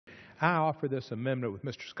I offer this amendment with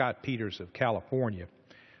Mr. Scott Peters of California.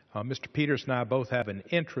 Mr. Peters and I both have an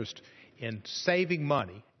interest in saving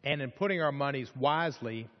money and in putting our monies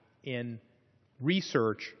wisely in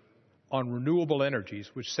research on renewable energies,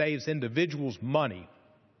 which saves individuals money,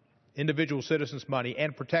 individual citizens money,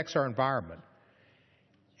 and protects our environment.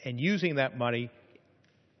 And using that money,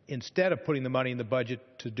 instead of putting the money in the budget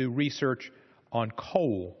to do research on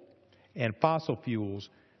coal and fossil fuels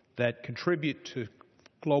that contribute to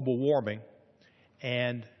global warming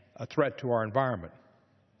and a threat to our environment.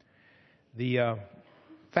 The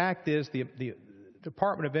fact is the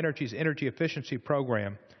Department of Energy's energy efficiency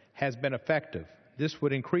program has been effective. This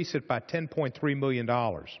would increase it by $10.3 million.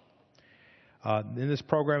 And this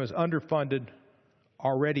program is underfunded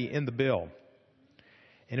already in the bill.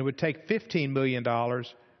 And it would take $15 million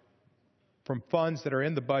from funds that are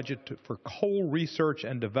in the budget for coal research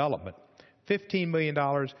and development, $15 million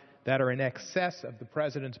that are in excess of the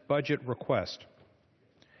President's budget request.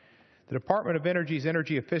 The Department of Energy's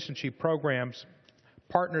energy efficiency programs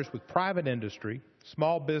partners with private industry,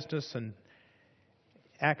 small business, and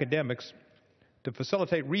academics to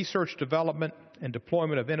facilitate research, development, and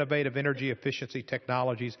deployment of innovative energy efficiency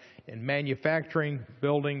technologies in manufacturing,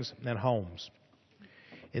 buildings, and homes.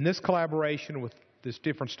 In this collaboration with these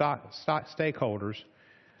different stakeholders,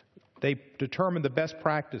 they determine the best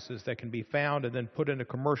practices that can be found and then put into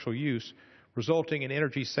commercial use, resulting in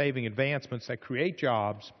energy-saving advancements that create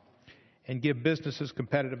jobs and give businesses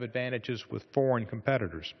competitive advantages with foreign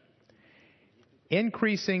competitors.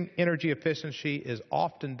 Increasing energy efficiency is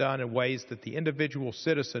often done in ways that the individual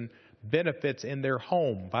citizen benefits in their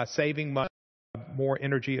home by saving money on more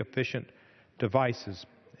energy-efficient devices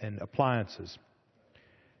and appliances.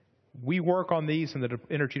 We work on these in the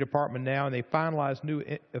Energy Department now, and they finalize new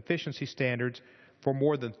efficiency standards for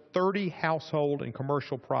more than 30 household and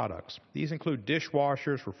commercial products. These include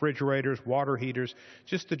dishwashers, refrigerators, water heaters,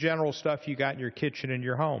 just the general stuff you got in your kitchen and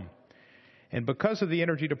your home. And because of the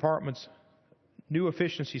Energy Department's new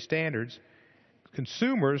efficiency standards,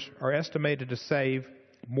 consumers are estimated to save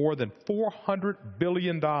more than $400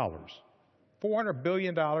 billion. $400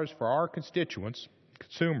 billion for our constituents,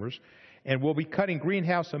 consumers, and we'll be cutting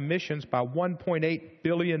greenhouse emissions by 1.8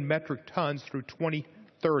 billion metric tons through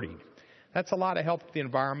 2030. That's a lot of help to the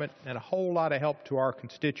environment and a whole lot of help to our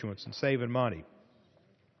constituents in saving money.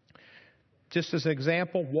 Just as an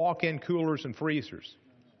example, walk-in coolers and freezers.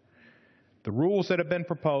 The rules that have been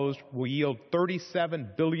proposed will yield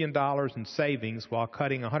 $37 billion in savings while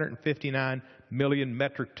cutting 159 million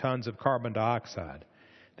metric tons of carbon dioxide.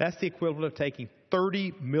 That's the equivalent of taking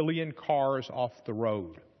 30 million cars off the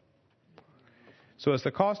road. So as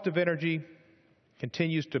the cost of energy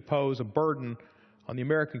continues to pose a burden on the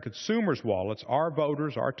American consumers' wallets, our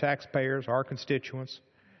voters, our taxpayers, our constituents,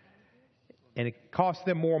 and it costs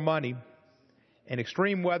them more money, and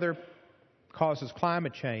extreme weather causes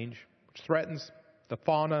climate change, which threatens the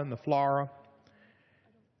fauna and the flora,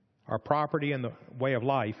 our property and the way of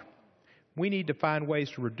life, we need to find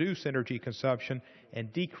ways to reduce energy consumption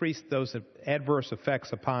and decrease those adverse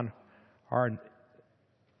effects upon our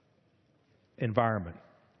environment.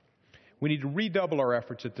 We need to redouble our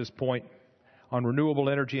efforts at this point on renewable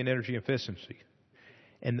energy and energy efficiency.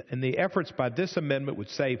 And the efforts by this amendment would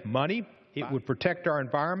save money. It would protect our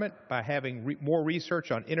environment by having more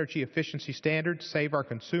research on energy efficiency standards, save our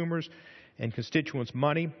consumers and constituents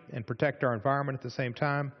money, and protect our environment at the same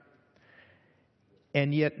time,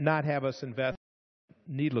 and yet not have us invest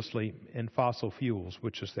needlessly in fossil fuels,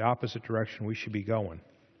 which is the opposite direction we should be going.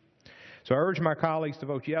 So I urge my colleagues to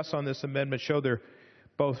vote yes on this amendment, show they're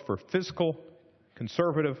both for fiscal,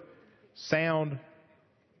 conservative, sound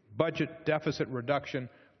budget deficit reduction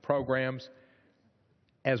programs,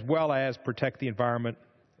 as well as protect the environment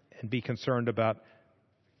and be concerned about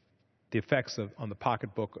the effects on the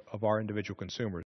pocketbook of our individual consumers.